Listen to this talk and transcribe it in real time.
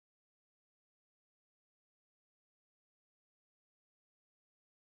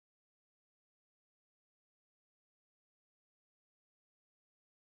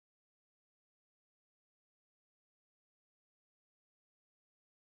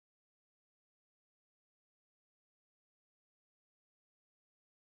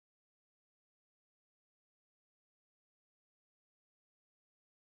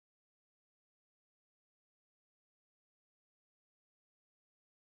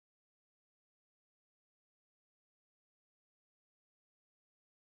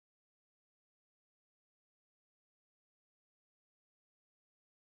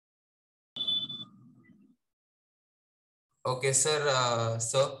Okay, sir.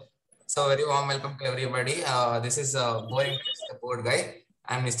 So very warm welcome to everybody. This is Boring Test, the board guy.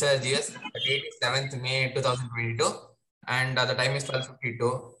 I'm Mr. GS. The date is 7th May 2022, and the time is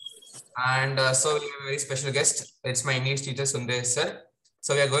 12:52. And so we have a very special guest. It's my English teacher Sundesh sir.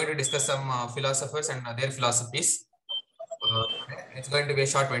 So we are going to discuss some philosophers and their philosophies. It's going to be a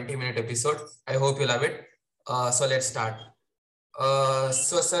short 20-minute episode. I hope you love it. So let's start.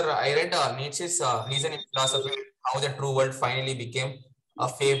 So, sir, I read Nietzsche's Reason in Philosophy, how the true world finally became a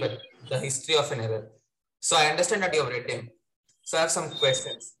fable, the history of an error. So, I understand that you have read him. So, I have some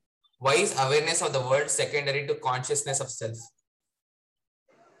questions. Why is awareness of the world secondary to consciousness of self?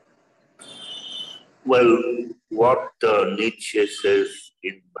 Well, what Nietzsche says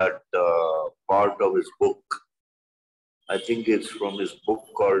in that part of his book, I think it's from his book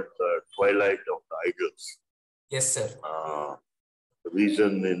called Twilight of the Idols. Yes, sir.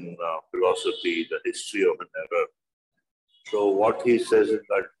 Reason in Philosophy, the history of an error. So what he says in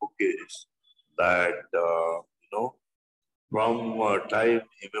that book is that, from time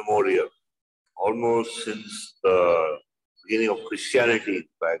immemorial, almost since the beginning of Christianity, in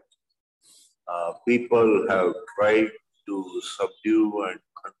fact, people have tried to subdue and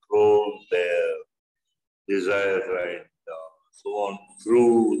control their desire and so on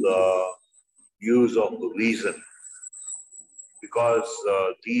through the use of reason. Because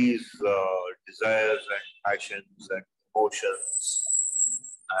these desires and passions and emotions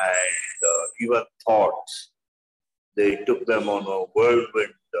and even thoughts, they took them on a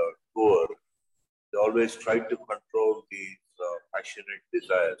whirlwind tour. They always tried to control these passionate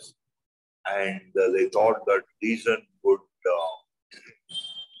desires. And they thought that reason would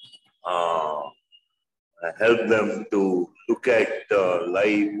help them to look at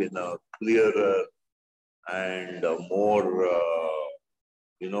life in a clearer and more,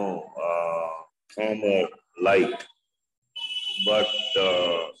 calmer light. But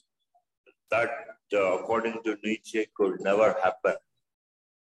that, according to Nietzsche, could never happen.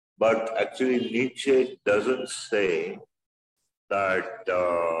 But actually, Nietzsche doesn't say that,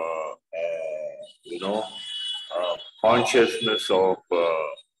 consciousness of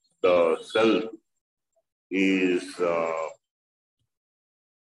the self is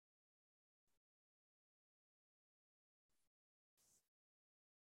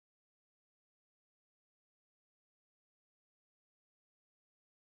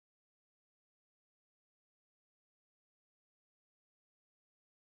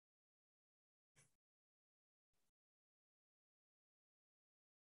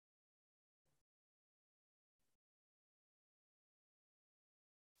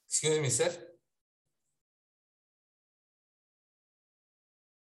Excuse me, sir. It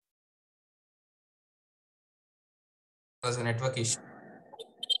was a network issue.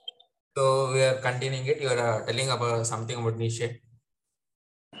 So we are continuing it. You are telling about something about Nietzsche.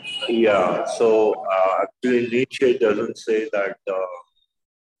 yeah. So actually, Nietzsche doesn't say that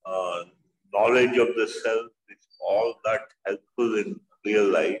knowledge of the self is all that helpful in real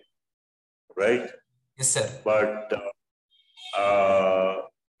life, right? Yes, sir. But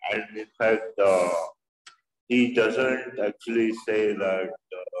and in fact, he doesn't actually say that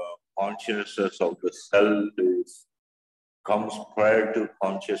consciousness of the self comes prior to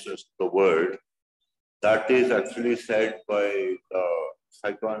consciousness of the world. That is actually said by the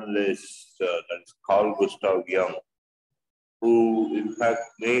psychoanalyst, that is Carl Gustav Jung, who in fact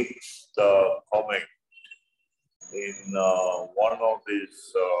makes the comment in one of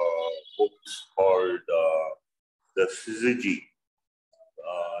his books called The Syzygy.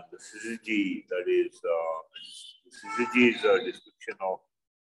 The Syzygy, that is, Syzygy is a description of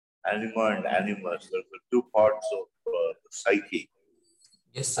anima and animus. There are two parts of the psyche.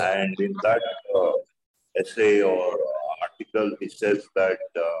 Yes, sir. And in that essay or article, he says that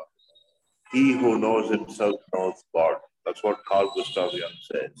he who knows himself knows God. That's what Carl Gustav Jung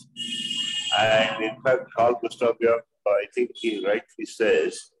says. And in fact, Carl Gustav Jung, I think he rightly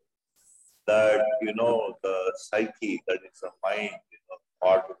says that, the psyche, that is the mind,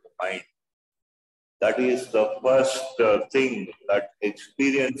 part of the mind, that is the first thing that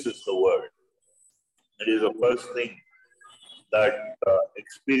experiences the world. It is the first thing that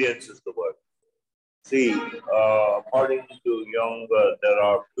experiences the world. See, according to Jung, there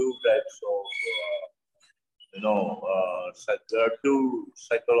are two types of, there are two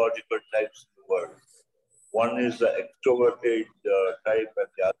psychological types in the world. One is the extroverted type,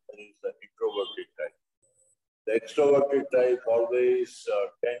 and the other is the introverted type. The extroverted type always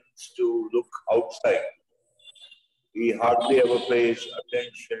tends to look outside. He hardly ever pays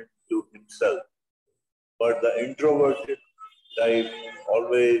attention to himself. But the introverted type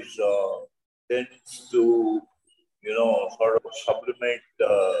always tends to, sort of sublimate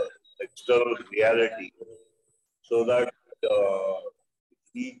external reality so that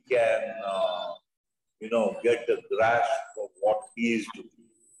he can, get a grasp of what he is doing.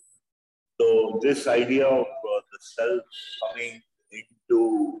 So this idea of the self coming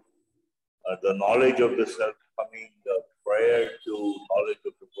into the knowledge of the self coming prior to knowledge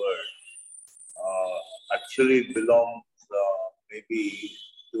of the world actually belongs maybe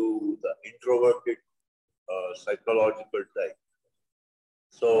to the introverted psychological type.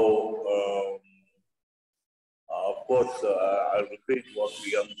 So, of course, I'll repeat what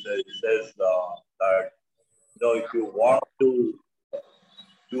Young says. He says that if you want to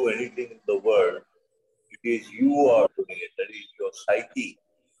do anything in the world, it is you are doing it. That is, your psyche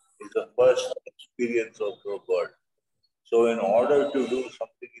is the first experience of the world. So, in order to do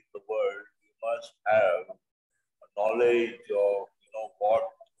something in the world, you must have a knowledge of what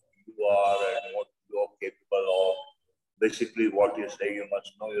you are and what you are capable of. Basically, what you say, you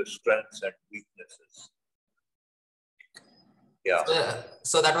must know your strengths and weaknesses. Yeah.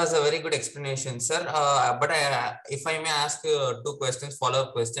 So that was a very good explanation, sir. But if I may ask two questions,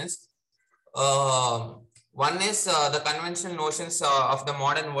 follow-up questions. One is the conventional notions of the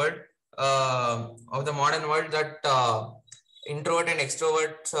modern world, that introvert and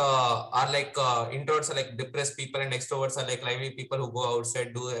extroverts are like introverts are like depressed people and extroverts are like lively people who go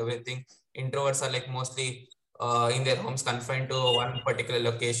outside, do everything. Introverts are like mostly in their homes, confined to one particular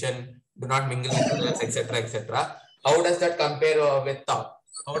location, do not mingle with others, etc., etc. How does that compare with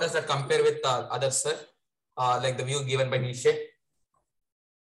others, sir? Like the view given by Nietzsche?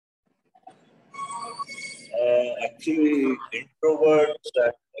 Actually, introverts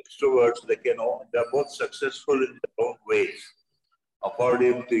and extroverts, they're both successful in their own ways,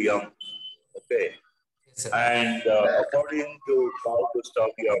 according to Jung. Okay. Yes, sir. And according to Carl Gustav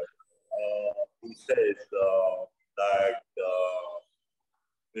Jung, he says that,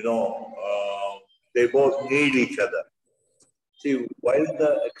 they both need each other. See, while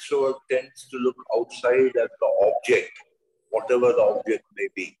the extrovert tends to look outside at the object, whatever the object may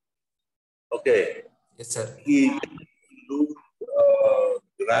be, okay, Yes, sir. he lose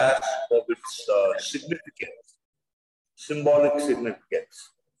grasp of its significance, symbolic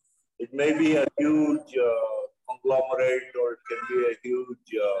significance. It may be a huge conglomerate or it can be a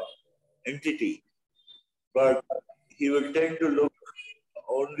huge entity, but he will tend to look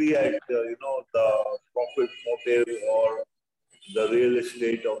only at the profit motive or the real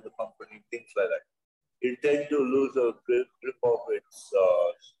estate of the company, things like that. He'll tend to lose a grip of its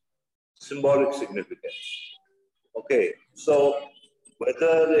symbolic significance. Okay, so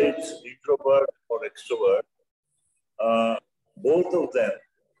whether it's introvert or extrovert, both of them,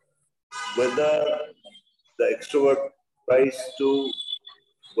 whether the extrovert tries to,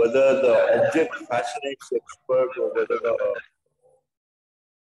 whether the object fascinates the extrovert or whether the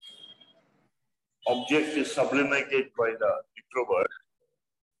object is sublimated by the introvert,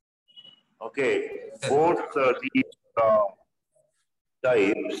 okay, both these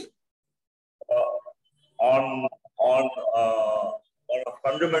types on a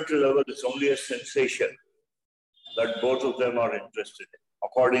fundamental level, it's only a sensation that both of them are interested in,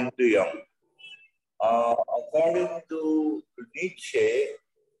 according to Jung. According to Nietzsche,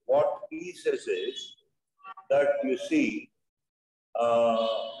 what he says is that, you see,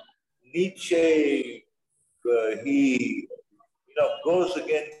 Nietzsche, he goes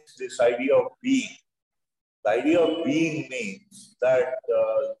against this idea of being. The idea of being means that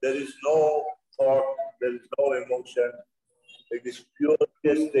there is no thought, there is no emotion. It is purely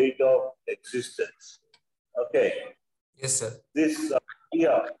a state of existence. Okay. Yes, sir. This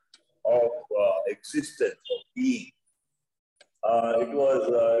idea of existence, of being, it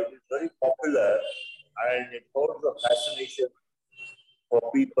is very popular and it holds a fascination for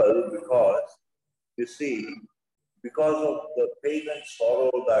people because, you see, because of the pain and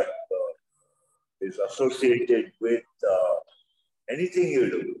sorrow that is associated with anything you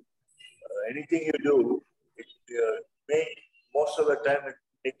do. Anything you do, it may, most of the time, it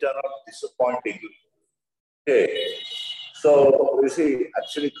may turn out disappointing. Okay. So, you see,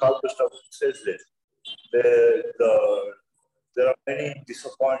 actually, Carl Gustav says this. There are many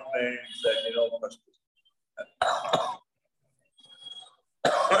disappointments and,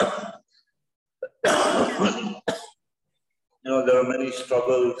 there are many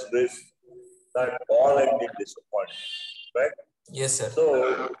struggles, risks that all end in disappointment, right? Yes, sir.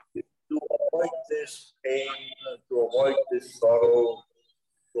 So, to avoid this pain, to avoid this sorrow,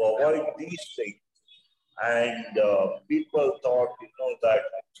 to avoid these things, and people thought, that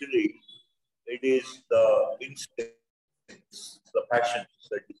actually it is the instincts, the passions,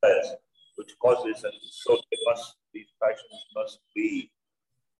 the desires, which causes, and so they must these passions must be,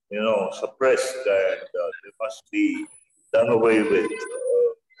 suppressed, and they must be done away with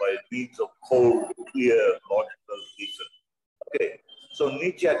by means of cold, clear, logical reason. Okay, so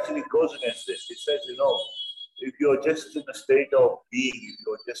Nietzsche actually goes against this. He says, if you're just in a state of being, if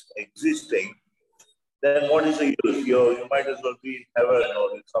you're just existing, then what is the use? You might as well be in heaven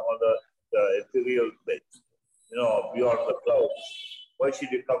or in some other ethereal place, beyond the clouds. Why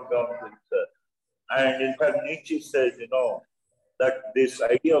should you come down to this earth? And in fact, Nietzsche says, that this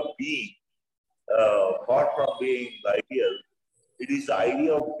idea of being, apart from being the ideal, it is the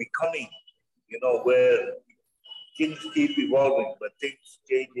idea of becoming, where things keep evolving, but things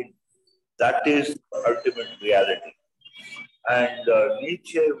changing. That is ultimate reality. And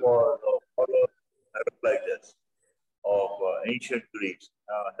Nietzsche was a follower of Heraclitus of ancient Greece.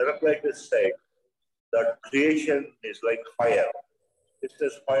 Heraclitus said that creation is like fire. Just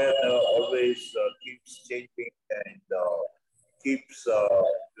as fire always keeps changing and keeps,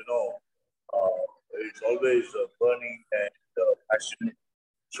 it's always burning and passionate.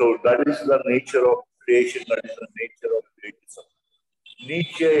 So that is the nature of creation, that is the nature of creation.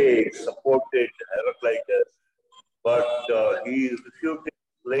 Nietzsche supported Heraclitus, but he refuted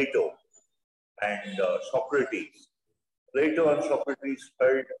Plato and Socrates. Plato and Socrates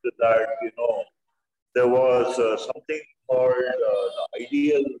felt that, there was something called the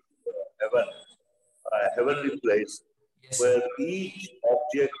ideal heaven, a heavenly place, Yes, where each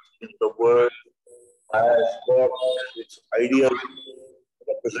object in the world has got its ideal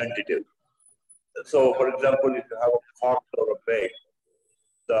representative. So, for example, if you have a cot or a bed,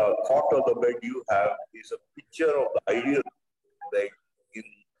 the cot or the bed you have is a picture of the ideal bed in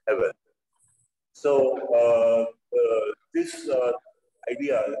heaven. So, this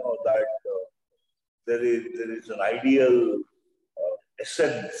idea, that there is an ideal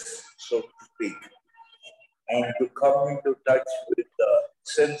essence, so to speak, and to come into touch with the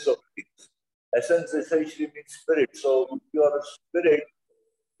sense of things. Essence essentially means spirit. So, if you are a spirit,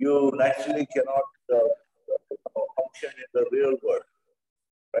 you naturally cannot function in the real world,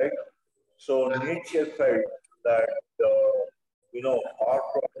 right? So Nietzsche felt that, far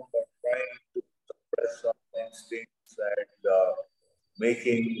from trying to suppress some instincts and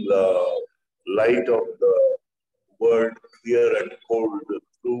making the light of the world clear and cold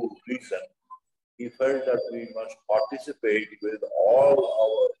through reason, he felt that we must participate with all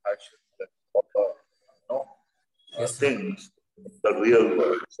our passions and other, yes, sir. things in the real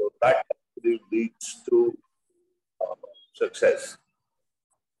world. So that actually leads to success.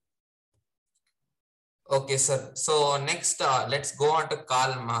 Okay, sir. So next, let's go on to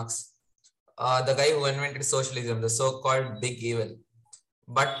Karl Marx, the guy who invented socialism, the so-called big evil.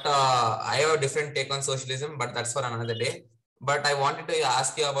 But I have a different take on socialism, but that's for another day. But I wanted to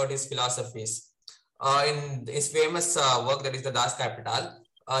ask you about his philosophies. In his famous work, that is the Das Kapital,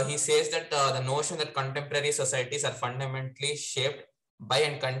 he says that the notion that contemporary societies are fundamentally shaped by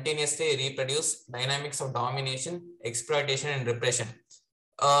and continuously reproduce dynamics of domination, exploitation, and repression.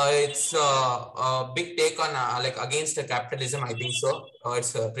 It's a big take on like against capitalism, I think so.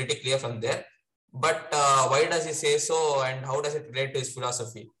 It's pretty clear from there. But why does he say so, and how does it relate to his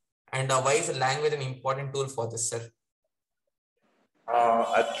philosophy? And why is language an important tool for this, sir?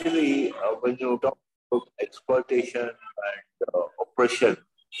 Actually, when you talk about exploitation and oppression,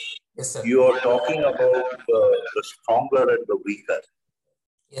 Yes, sir. you are talking about the stronger and the weaker.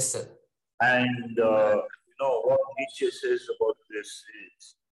 Yes, sir. And what Nietzsche says about this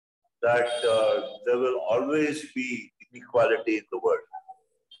is that there will always be inequality in the world.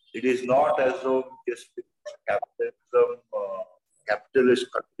 It is not as though just because capitalist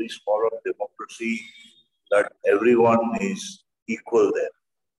countries follow democracy, that everyone is equal there.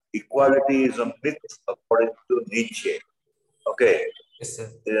 Equality is a myth according to Nietzsche. Okay, Yes, sir.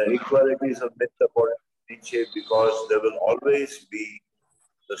 equality is a myth according to Nietzsche because there will always be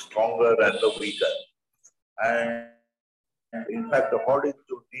the stronger and the weaker. And in fact, according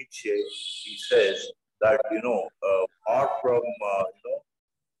to Nietzsche, he says that apart from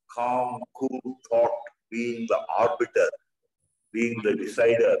calm, cool thought being the arbiter, being the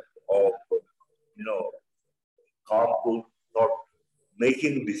decider of calm, cool thought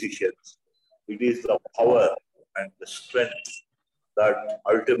making decisions, it is the power and the strength that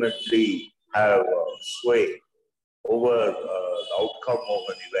ultimately have sway over the outcome of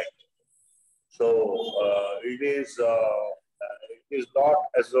an event. So it is not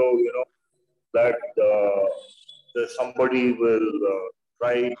as though that somebody will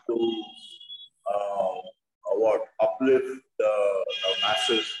try to uplift the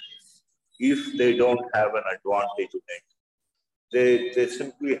masses if they don't have an advantage in it. There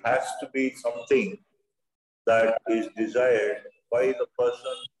simply has to be something that is desired by the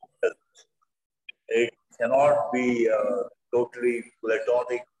person else. It cannot be totally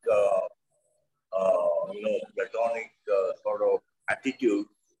platonic, platonic sort of attitude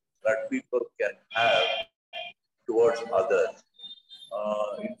that people can have towards others.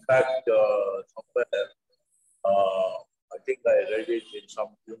 In fact, somewhere, I think I read it in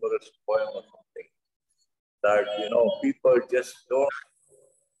some humorous poem or something, that, people just don't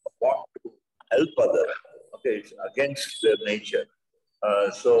want to help others. Okay, it's against their nature.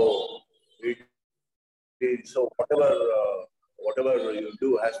 So whatever you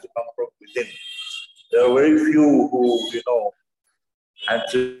do has to come from within. There are very few who,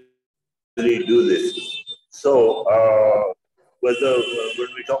 actually do this. So, whether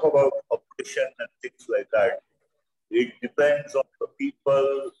when we talk about oppression and things like that, it depends on the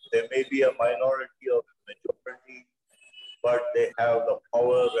people. There may be a minority or majority, but they have the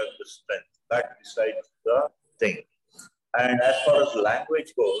power and the strength. That decides the thing. And as far as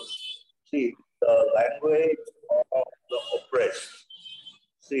language goes, see, the language of the oppressed.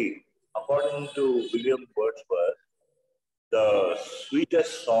 See, according to William Wordsworth, the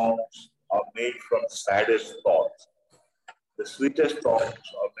sweetest songs are made from saddest thoughts. The sweetest songs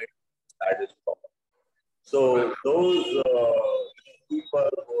are made from saddest thoughts. So those people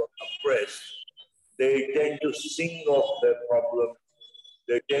who are oppressed, they tend to sing of their problems.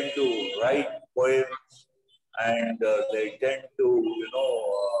 They tend to write poems, and they tend to,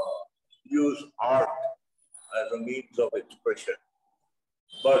 use art as a means of expression.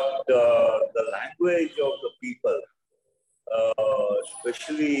 But the language of the people,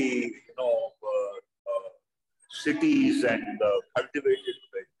 especially, cities and cultivated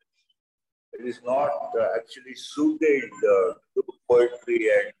places, it is not actually suited to poetry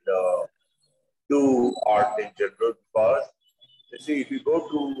and to art in general, because you see, if you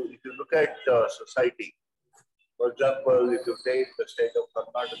look at society, for example, if you take the state of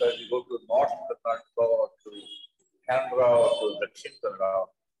Karnataka, if you go to North Karnataka or to Canberra or to Dakshin Kannada,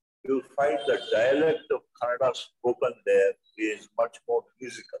 you'll find the dialect of Kannada spoken there is much more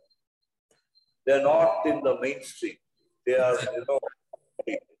musical. They're not in the mainstream. They are, if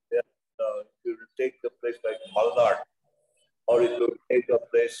you take a place like Malnad, or if you take a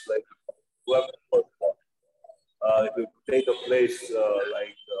place like if you take a place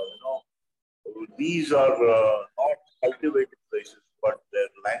like, these are not cultivated places, but their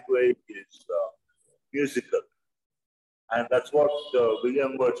language is musical. And that's what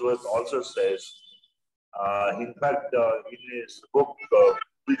William Wordsworth also says. In fact, in his book,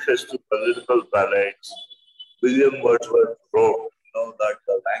 Preface to Political Ballads, William Wordsworth wrote, that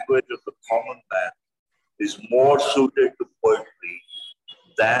the language of the common man is more suited to poetry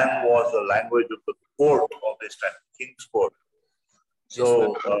than was the language of the court of his time, King's Court.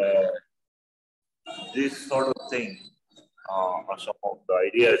 So, this sort of thing are some of the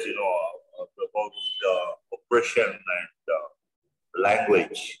ideas, about oppression and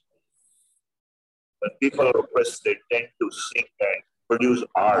language. When people are oppressed, they tend to sing and produce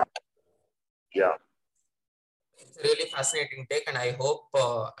art. Yeah. It's a really fascinating take, and I hope,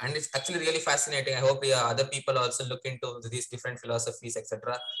 and it's actually really fascinating. I hope other people also look into these different philosophies,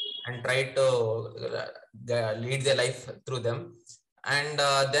 etc., and try to lead their life through them. And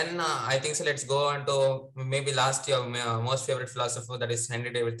then I think so. Let's go on to maybe last year most favorite philosopher, that is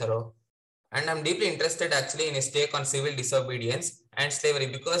Henry David Thoreau. And I'm deeply interested actually in his take on civil disobedience and slavery,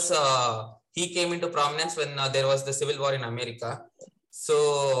 because he came into prominence when there was the Civil War in America.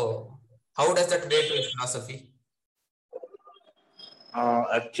 So how does that relate to his philosophy?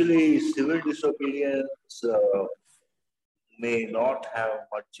 Actually, civil disobedience may not have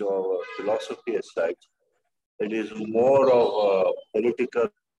much of a philosophy as such. It is more of a political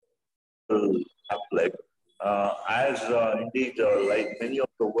pamphlet. As indeed, like many of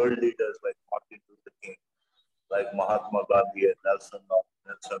the world leaders like Martin Luther King, like Mahatma Gandhi and Nelson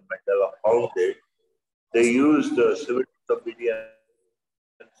Mandela founded, they used civil disobedience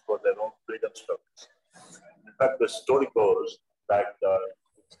for their own freedom struggles. In fact, the story goes that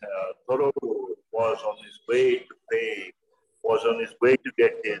Thoreau was on his way to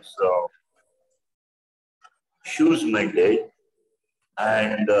get his shoes mended,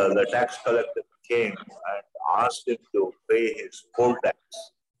 and the tax collector came and asked him to pay his poll tax.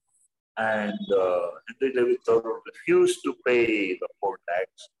 And Henry David Thoreau refused to pay the poll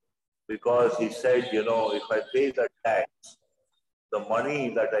tax because he said, if I pay the tax, the money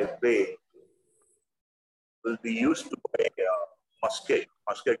that I pay will be used to buy a musket.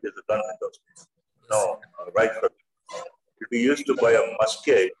 Musket is a gun in those days. No, rifle. It will be used to buy a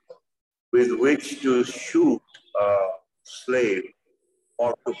musket with which to shoot a slave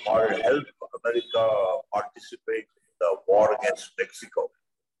or to help America participate in the war against Mexico,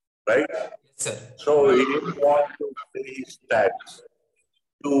 right? Yes, sir. So he didn't want to pay his tax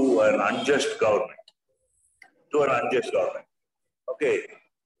to an unjust government. Okay.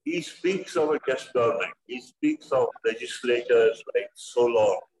 He speaks of a just government. He speaks of legislators like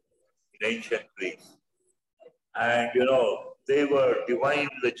Solon in ancient Greece. And, they were divine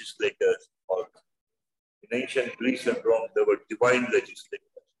legislators also. In ancient Greece and Rome, they were divine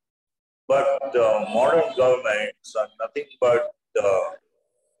legislators. But modern governments are nothing but,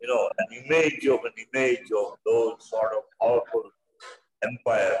 an image of those sort of powerful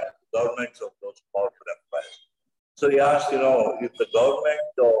empires, governments of those powerful empires. So he asked, if the government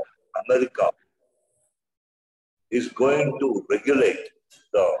of America is going to regulate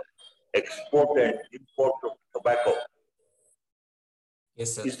the export and import of tobacco,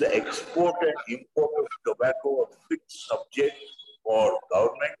 Yes, sir. is the export and import of tobacco a fit subject for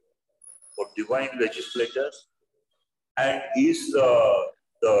government, for divine legislators? And is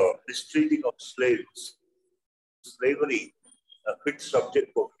the mistreating of slavery, a fit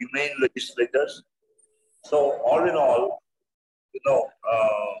subject for humane legislators? So all in all,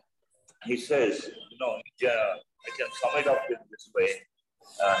 he says, I can sum it up in this way.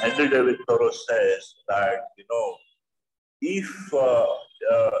 Henry David Thoreau says that, if a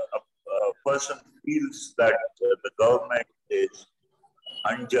person feels that the government is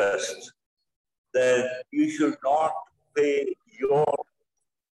unjust, then you should not pay your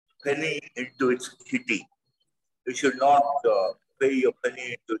penny into its kitty. You should not pay your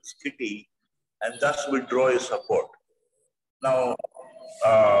penny into its kitty and thus withdraw your support. Now,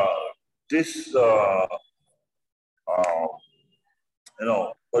 this,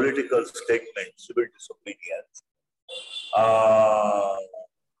 political statement, civil disobedience,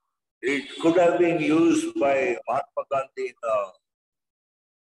 it could have been used by Mahatma Gandhi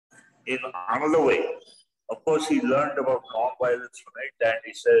in another way. Of course, he learned about non-violence from it, and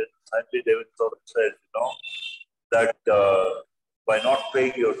he said, Henry David Thoreau said, that by not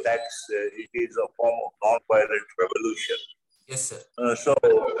paying your tax, it is a form of non-violent revolution. Yes, sir.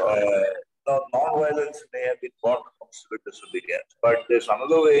 Non-violence may have been born from civil disobedience, but there's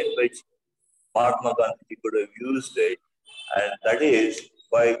another way in which Mahatma Gandhi could have used it, and that is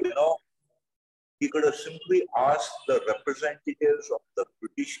by, he could have simply asked the representatives of the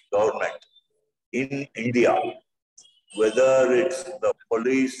British government in India, whether it's the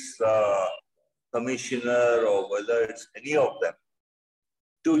police commissioner or whether it's any of them,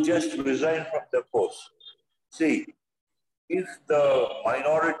 to just resign from their post. See, if the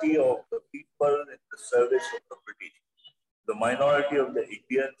minority of the people in the service of the British, the minority of the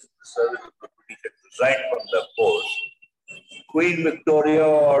Indians in the service of the British had resigned from their post, Queen Victoria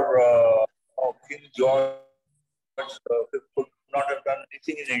or King George could not have done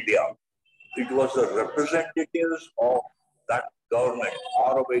anything in India. It was the representatives of that government,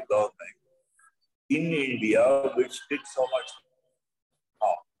 faraway government, in India, which did so much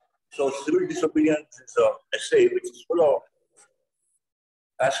harm. So civil disobedience is an essay which is full of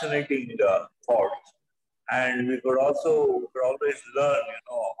fascinating thoughts, and we could always learn,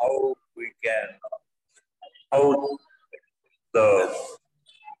 how we can, how the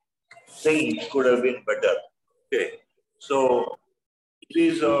things could have been better. Okay, so it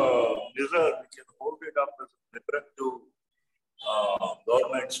is a mirror which is holding up as a mirror to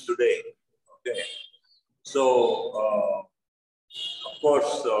governments today. Okay, so of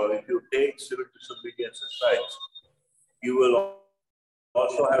course, if you take civil disobedience aside, you will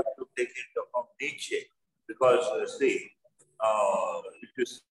also have to take into account Nietzsche, because if you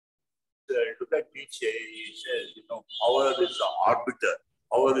look at Nietzsche, he says, power is the arbiter.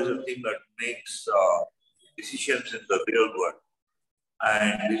 Power is a thing that makes decisions in the real world,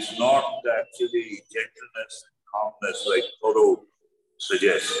 and it's not actually gentleness and calmness like Thoreau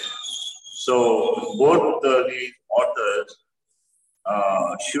suggests. So both these authors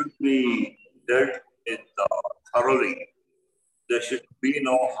should be dealt with thoroughly. There should be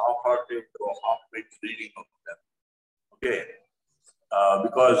no half-hearted or half-baked reading of them. Okay,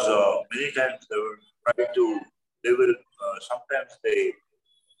 because many times they will sometimes they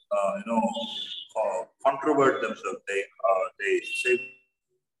controvert themselves. They say,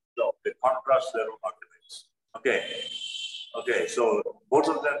 they contrast their own arguments. Okay. So both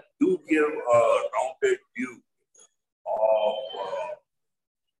of them do give a rounded view of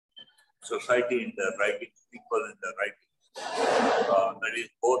society in their writings, people in their writings. That is,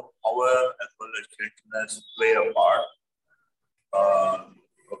 both power as well as gentleness play a part.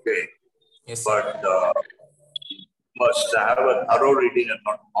 Okay. Yes, but must have a thorough reading and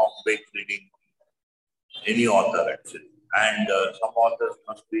not half-baked reading any author, actually. And some authors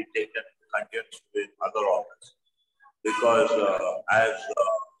must be taken with conjunction with other authors. Because as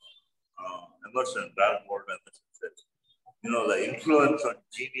Emerson, Ralph Waldo Emerson says, the influence on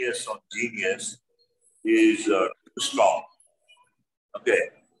genius is too strong. Okay,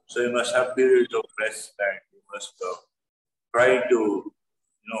 so you must have periods of rest and you must try to,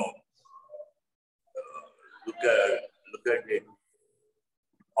 look at it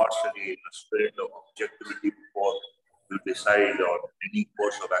partially in a spirit of objectivity before you decide on any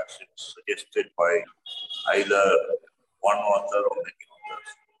course of action suggested by either one author or many authors.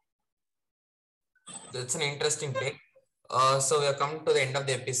 That's an interesting take. So we have come to the end of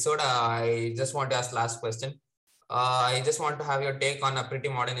the episode. I just want to ask last question. I just want to have your take on a pretty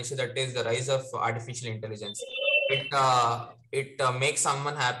modern issue, that is the rise of artificial intelligence. It makes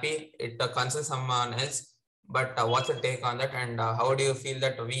someone happy, it concerns someone else, but what's your take on that, and how do you feel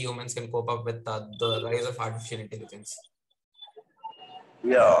that we humans can cope up with the rise of artificial intelligence?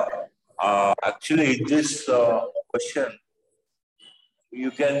 Yeah, actually, this question,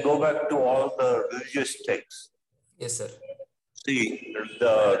 you can go back to all the religious texts. Yes, sir. See,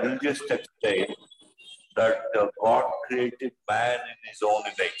 the religious texts say that God created man in his own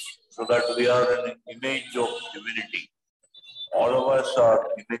image, so that we are an image of divinity. All of us are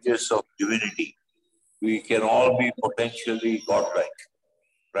images of divinity. We can all be potentially godlike,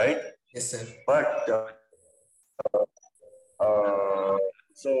 right? Yes, sir. But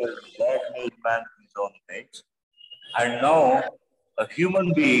so God made man in his own image, and now a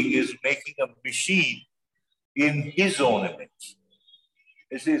human being is making a machine in his own image.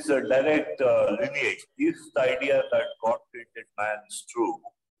 This is a direct lineage. If the idea that God created man is true,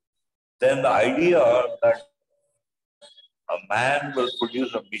 then the idea that a man will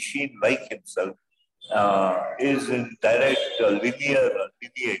produce a machine like himself is in direct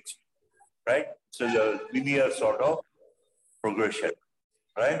lineage, right? So a linear sort of progression,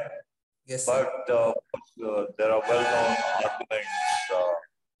 right? Yes, sir. But there are well-known arguments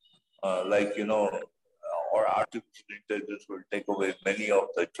or artificial intelligence will take away many of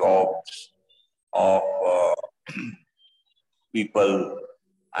the jobs of people,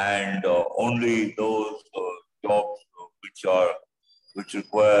 and only those jobs which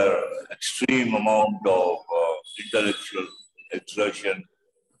require extreme amount of intellectual exertion.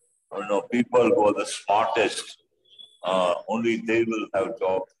 People who are the smartest, only they will have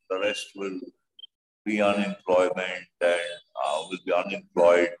jobs. The rest will be unemployment and will be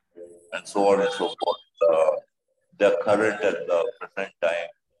unemployed, and so on and so forth. The current at the present time,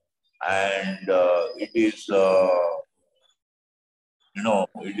 and it is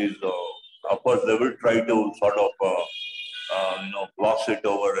of course they will try to sort of gloss it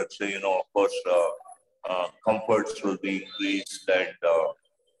over and say, of course, comforts will be increased, and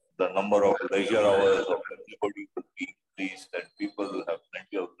the number of leisure hours of everybody will be increased, and people will have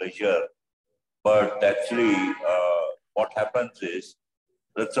plenty of leisure. But actually, what happens is,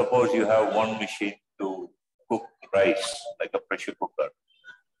 let's suppose you have one machine to cook rice, like a pressure cooker.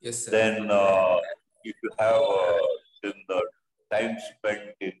 Yes, sir. Then, if you have then the time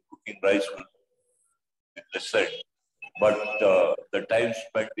spent in cooking rice will be lessened, but the time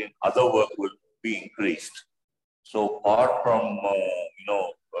spent in other work will be increased. So, apart from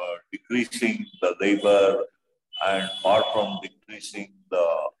decreasing the labor, and apart from decreasing the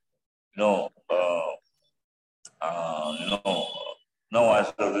now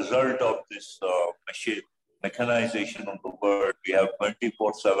as a result of this mechanization of the world, we have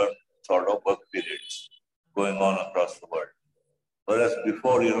 24/7 sort of work periods going on across the world. Whereas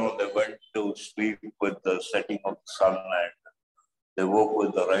before, they went to sleep with the setting of the sun and they woke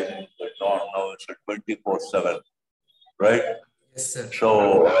with the rising of the dawn. Now it's a 24/7, right? Yes, sir. So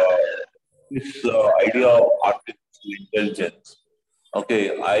this idea of artificial intelligence, okay,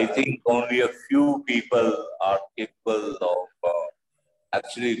 I think only a few people are capable of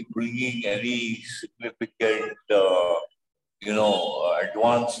actually bringing any significant,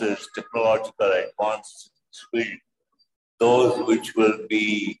 advances, technological advances in this field, those which will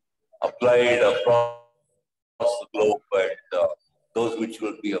be applied across the globe, and those which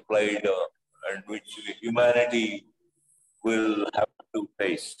will be applied and which humanity will have to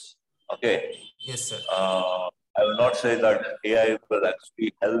face. Okay. Yes, sir. I will not say that AI will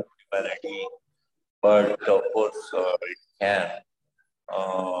actually help humanity, but of course it can.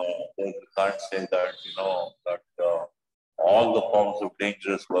 We can't say that, that all the forms of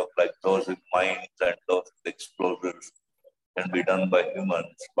dangerous work, like those with mines and those with explosives, can be done by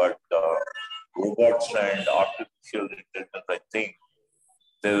humans. But robots and artificial intelligence, I think,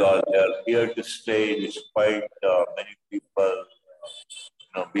 they are here to stay, despite many people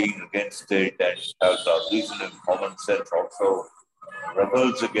being against it, and have the reason and common sense also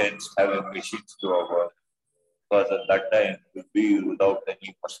rebels against having machines do our work. Because at that time, we'll be without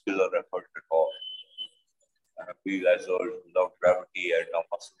any muscular effort at all. And we as well without gravity and our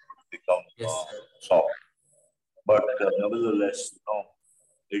muscles would become Yes. soft. But nevertheless,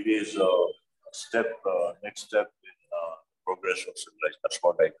 it is a step, next step in progress of civilization. That's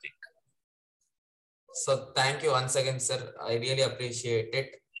what I think. So thank you once again, sir. I really appreciate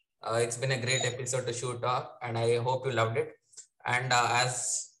it. It's been a great episode to shoot off, and I hope you loved it. And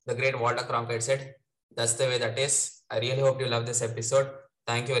as the great Walter Cronkite said, that's the way that is. I really hope you love this episode.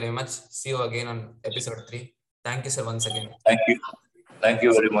 Thank you very much. See you again on episode 3. Thank you, sir, once again. Thank you. Thank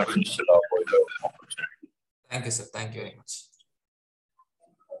you very much, Mr. Lau, for your opportunity. Thank you, sir. Thank you very much.